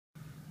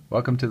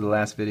Welcome to the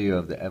last video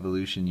of the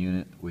evolution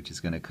unit, which is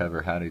going to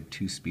cover how did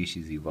two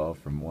species evolve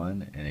from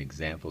one and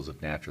examples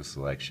of natural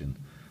selection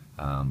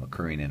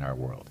occurring in our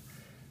world.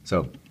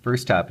 So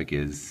first topic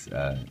is,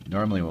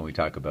 normally when we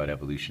talk about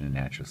evolution and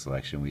natural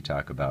selection, we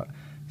talk about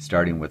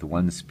starting with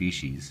one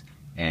species,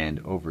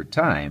 and over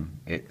time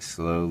it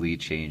slowly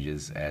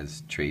changes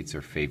as traits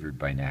are favored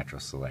by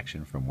natural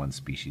selection from one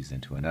species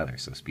into another,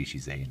 so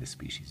species A into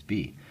species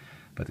B.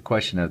 But the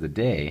question of the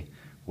day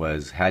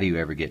was, how do you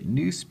ever get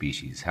new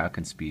species? How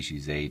can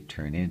species A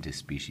turn into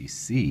species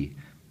C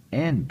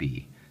and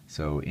B?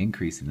 So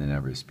increasing the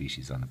number of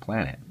species on the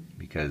planet.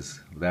 Because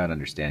without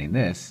understanding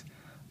this,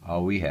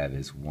 all we have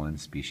is one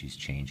species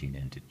changing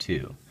into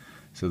two.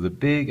 So the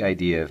big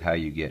idea of how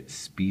you get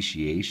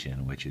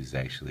speciation, which is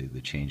actually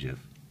the change of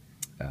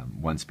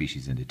one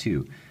species into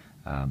two,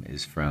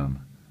 is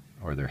from,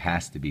 or there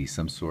has to be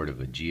some sort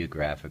of a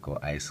geographical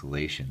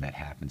isolation that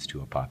happens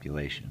to a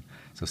population.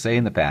 So say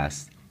in the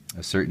past,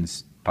 a certain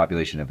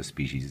population of a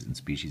species, and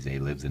species A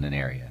lives in an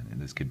area,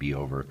 and this could be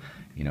over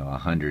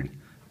 100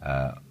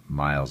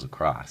 miles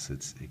across.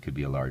 It could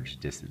be a large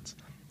distance.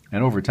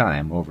 And over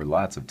time, over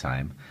lots of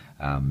time,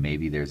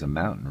 maybe there's a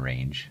mountain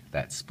range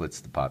that splits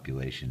the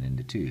population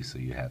into two. So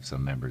you have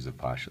some members of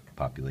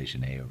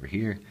population A over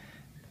here,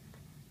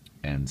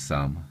 and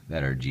some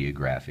that are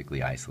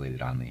geographically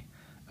isolated on the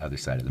other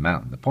side of the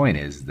mountain. The point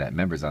is that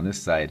members on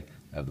this side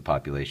of the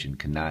population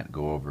cannot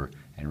go over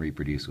and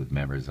reproduce with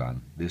members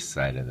on this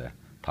side of the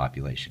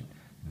population.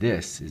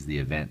 This is the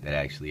event that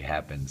actually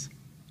happens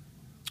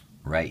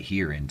right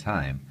here in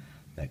time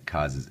that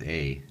causes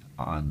A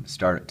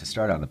to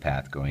start on the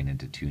path going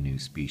into two new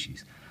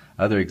species.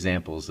 Other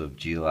examples of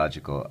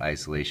geological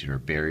isolation or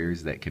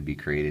barriers that could be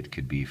created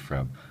could be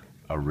from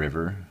a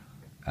river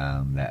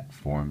that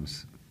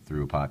forms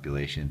through a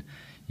population.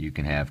 You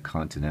can have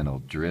continental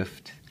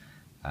drift.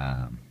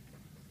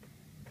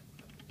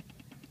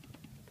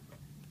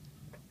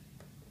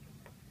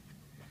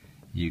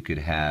 You could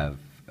have,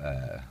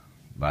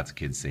 lots of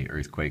kids say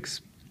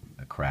earthquakes,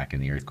 a crack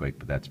in the earthquake,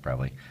 but that's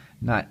probably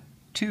not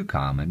too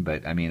common.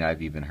 But I mean,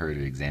 I've even heard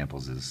of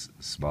examples as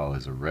small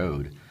as a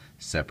road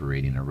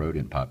separating a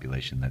rodent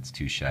population that's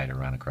too shy to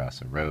run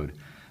across a road.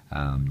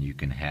 You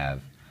can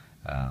have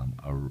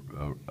a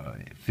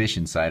fish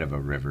inside of a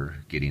river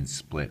getting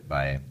split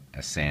by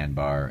a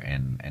sandbar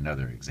and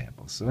other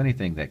examples. So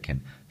anything that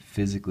can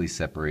physically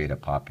separate a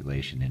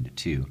population into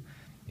two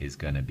is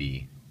going to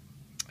be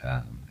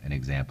an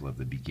example of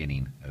the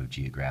beginning of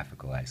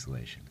geographical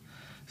isolation.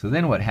 So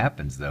then what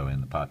happens though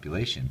in the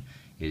population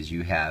is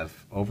you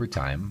have, over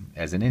time,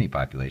 as in any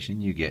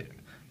population, you get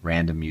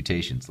random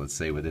mutations. Let's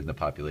say within the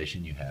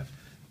population you have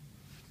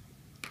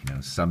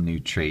some new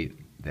trait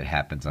that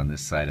happens on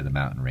this side of the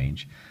mountain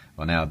range.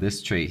 Well, now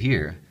this trait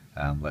here,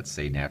 let's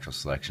say natural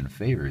selection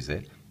favors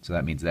it, so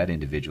that means that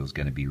individual is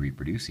going to be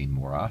reproducing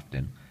more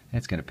often, and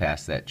it's going to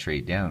pass that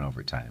trait down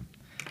over time.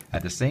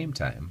 At the same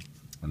time,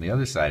 on the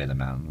other side of the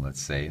mountain,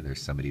 let's say there's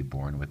somebody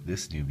born with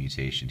this new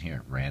mutation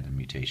here, random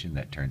mutation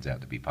that turns out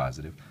to be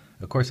positive.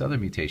 Of course, other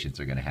mutations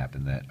are going to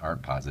happen that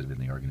aren't positive and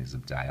the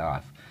organism die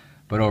off.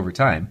 But over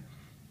time,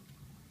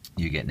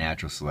 you get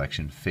natural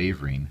selection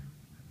favoring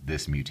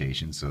this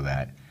mutation so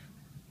that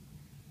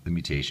the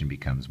mutation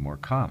becomes more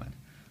common.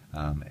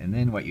 And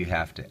then what you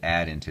have to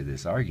add into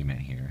this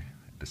argument here,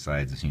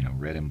 besides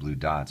red and blue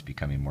dots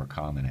becoming more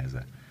common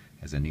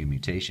as a new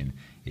mutation,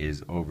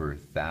 is over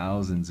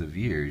thousands of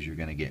years you're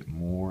going to get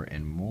more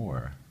and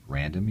more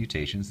random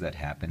mutations that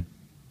happen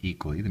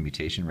equally. The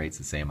mutation rate's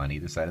the same on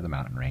either side of the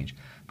mountain range,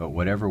 but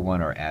whatever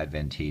one are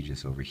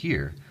advantageous over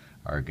here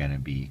are going to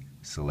be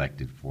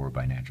selected for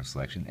by natural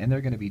selection, and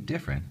they're going to be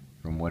different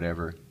from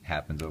whatever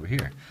happens over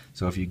here.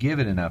 So if you give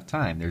it enough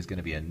time, there's going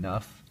to be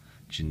enough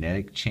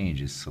genetic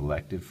changes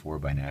selected for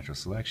by natural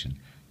selection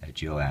that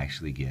you'll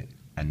actually get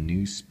a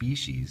new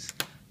species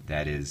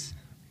that is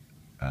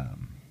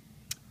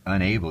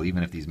unable,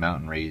 even if the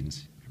mountain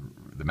range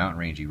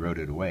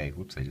eroded away.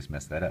 Whoops, I just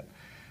messed that up.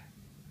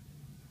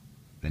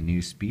 The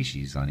new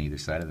species on either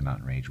side of the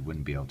mountain range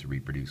wouldn't be able to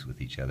reproduce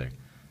with each other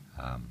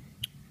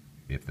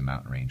if the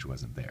mountain range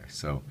wasn't there.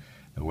 So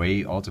the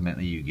way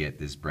ultimately you get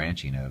this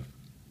branching of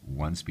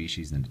one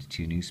species into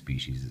two new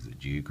species is a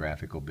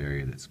geographical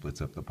barrier that splits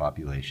up the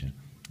population,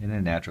 and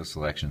then natural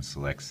selection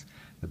selects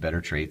the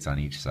better traits on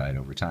each side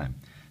over time.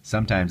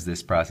 Sometimes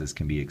this process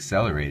can be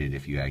accelerated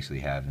if you actually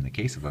have, in the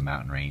case of a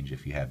mountain range,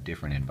 if you have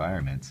different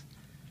environments.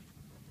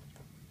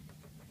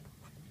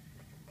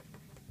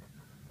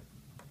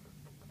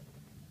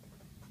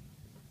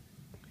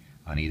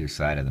 On either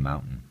side of the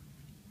mountain.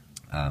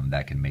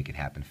 That can make it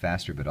happen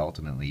faster, but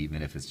ultimately,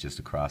 even if it's just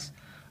across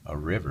a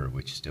river,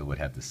 which still would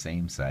have the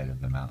same side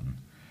of the mountain,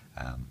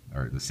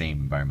 or the same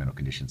environmental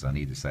conditions on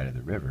either side of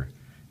the river,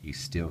 you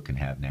still can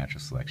have natural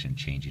selection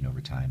changing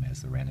over time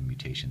as the random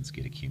mutations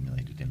get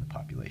accumulated in the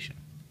population.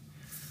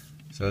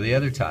 So the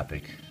other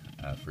topic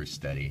for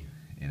study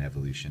in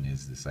evolution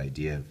is this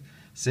idea of,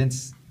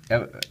 since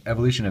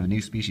evolution of a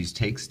new species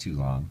takes too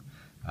long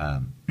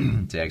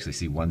to actually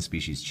see one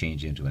species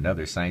change into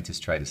another, scientists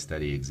try to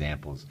study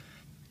examples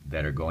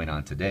that are going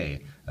on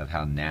today of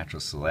how natural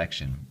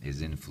selection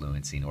is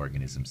influencing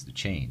organisms to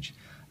change.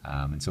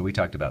 And so we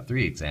talked about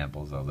 3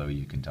 examples, although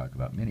you can talk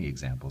about many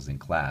examples in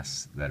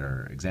class that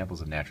are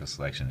examples of natural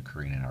selection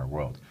occurring in our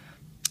world.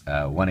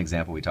 One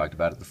example we talked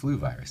about is the flu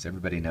virus.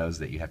 Everybody knows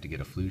that you have to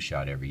get a flu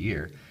shot every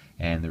year,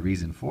 and the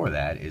reason for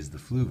that is the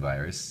flu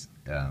virus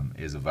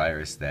is a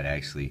virus that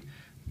actually,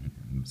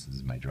 this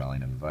is my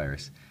drawing of a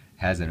virus,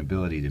 has an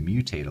ability to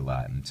mutate a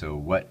lot. And so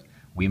what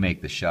we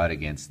make the shot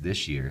against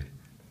this year,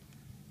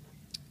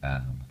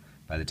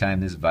 by the time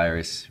this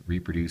virus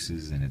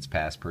reproduces and it's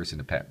passed person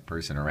to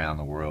person around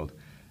the world,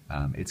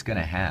 it's going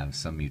to have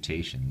some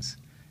mutations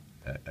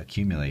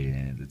accumulated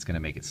in it that's going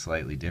to make it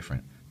slightly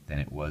different than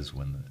it was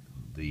when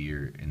the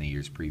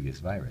year's previous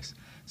virus.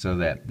 So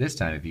that this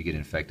time, if you get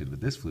infected with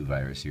this flu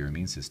virus, your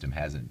immune system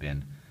hasn't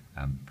been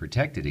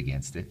protected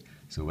against it.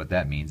 So what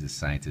that means is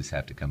scientists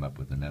have to come up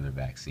with another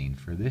vaccine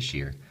for this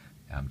year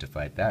to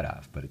fight that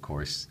off. But of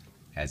course,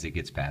 as it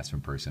gets passed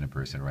from person to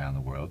person around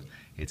the world,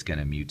 it's going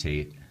to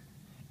mutate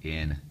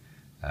in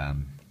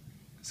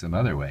some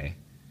other way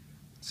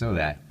so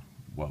that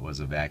what was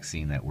a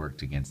vaccine that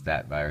worked against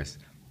that virus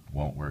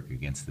won't work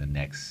against the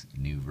next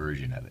new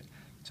version of it.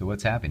 So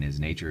what's happening is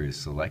nature is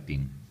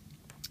selecting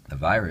the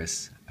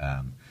virus,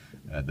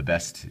 the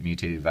best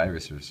mutated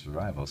virus for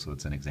survival. So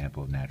it's an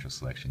example of natural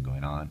selection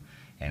going on,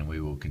 and we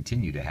will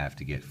continue to have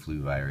to get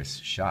flu virus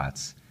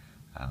shots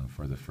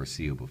for the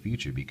foreseeable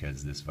future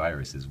because this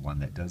virus is one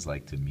that does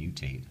like to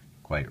mutate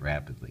quite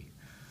rapidly.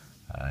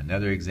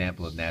 Another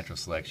example of natural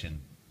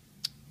selection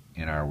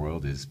in our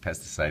world is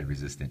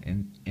pesticide-resistant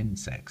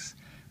insects.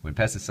 When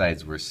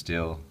pesticides were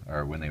still,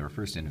 or when they were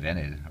first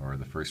invented, or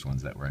the first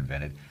ones that were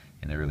invented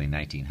in the early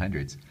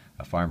 1900s,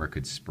 a farmer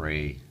could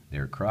spray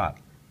their crop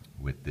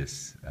with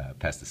this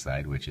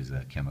pesticide, which is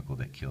a chemical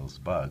that kills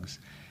bugs,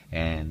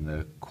 and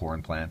the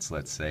corn plants,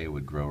 let's say,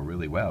 would grow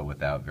really well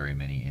without very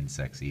many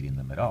insects eating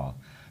them at all.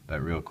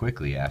 But real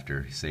quickly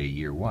after, say,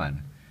 year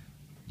 1,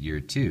 year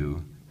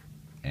 2,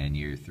 and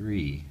year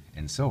 3,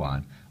 and so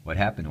on, what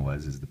happened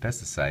was the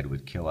pesticide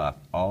would kill off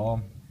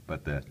all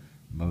but the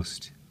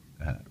most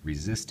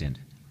resistant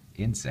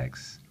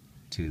insects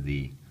to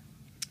the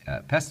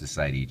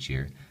pesticide each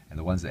year, and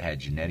the ones that had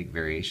genetic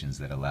variations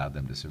that allowed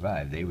them to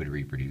survive, they would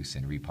reproduce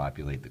and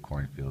repopulate the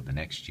cornfield the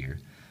next year.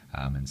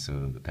 And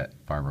so the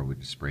farmer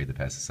would spray the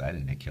pesticide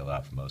and it'd kill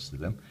off most of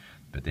them.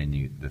 But then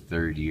the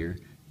 3rd year,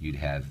 you'd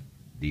have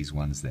these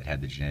ones that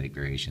had the genetic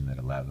variation that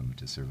allowed them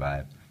to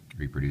survive,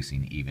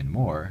 reproducing even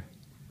more.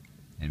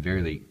 And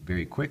very,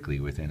 very quickly,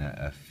 within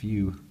a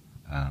few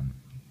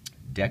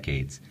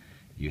decades,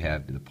 you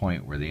have to the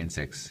point where the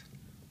insects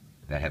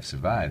that have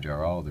survived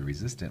are all the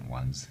resistant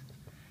ones,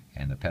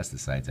 and the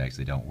pesticides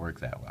actually don't work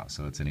that well.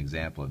 So it's an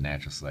example of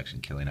natural selection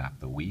killing off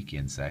the weak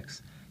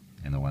insects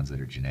and the ones that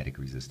are genetic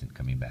resistant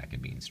coming back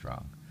and being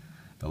strong.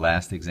 The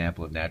last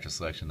example of natural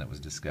selection that was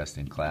discussed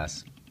in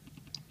class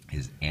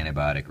is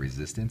antibiotic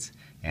resistance.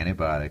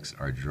 Antibiotics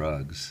are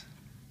drugs,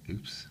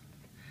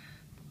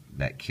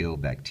 that kill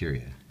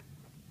bacteria.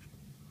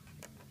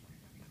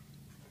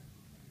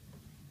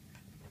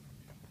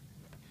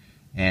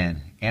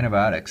 And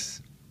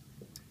antibiotics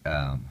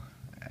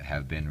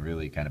have been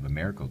really kind of a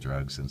miracle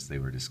drug since they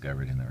were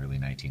discovered in the early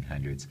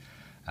 1900s.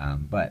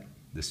 But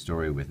the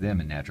story with them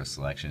in natural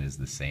selection is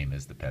the same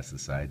as the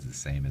pesticides, the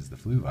same as the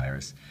flu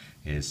virus,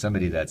 is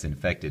somebody that's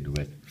infected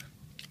with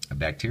a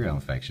bacterial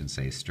infection,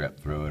 say strep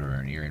throat or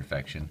an ear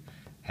infection,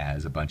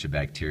 has a bunch of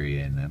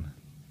bacteria in them,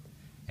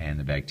 and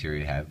the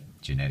bacteria have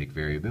genetic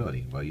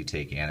variability. Well, you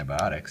take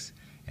antibiotics,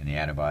 and the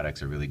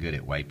antibiotics are really good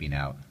at wiping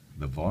out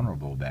the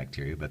vulnerable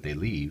bacteria, but they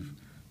leave,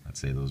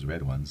 let's say those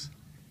red ones,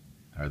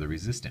 are the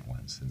resistant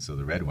ones. And so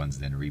the red ones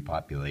then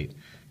repopulate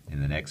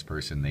in the next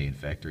person they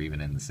infect, or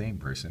even in the same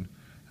person,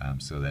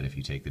 so that if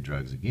you take the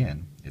drugs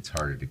again, it's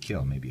harder to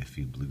kill, maybe a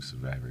few blue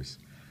survivors.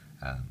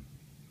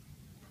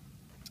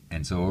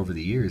 And so over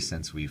the years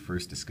since we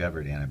first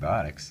discovered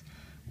antibiotics,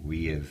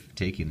 we have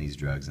taken these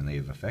drugs and they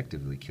have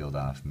effectively killed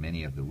off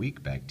many of the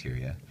weak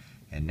bacteria,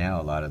 and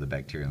now a lot of the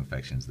bacterial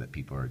infections that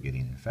people are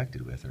getting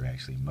infected with are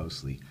actually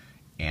mostly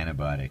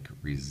antibiotic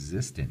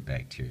resistant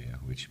bacteria,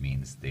 which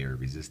means they are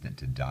resistant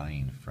to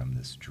dying from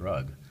this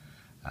drug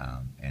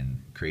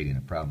and creating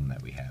a problem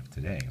that we have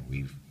today.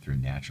 We've, through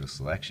natural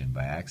selection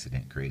by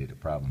accident, created a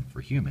problem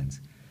for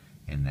humans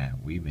in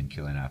that we've been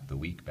killing off the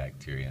weak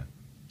bacteria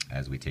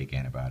as we take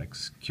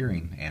antibiotics,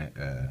 curing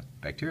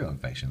bacterial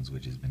infections,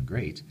 which has been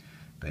great.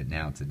 But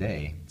now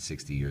today,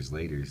 60 years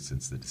later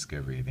since the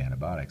discovery of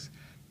antibiotics,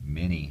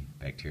 many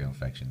bacterial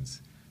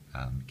infections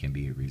can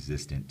be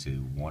resistant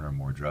to one or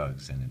more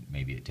drugs, and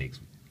maybe it takes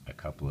a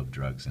couple of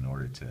drugs in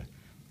order to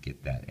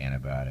get that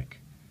antibiotic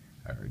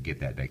or get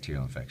that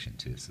bacterial infection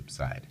to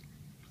subside.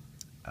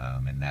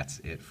 And that's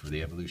it for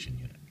the evolution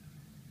unit.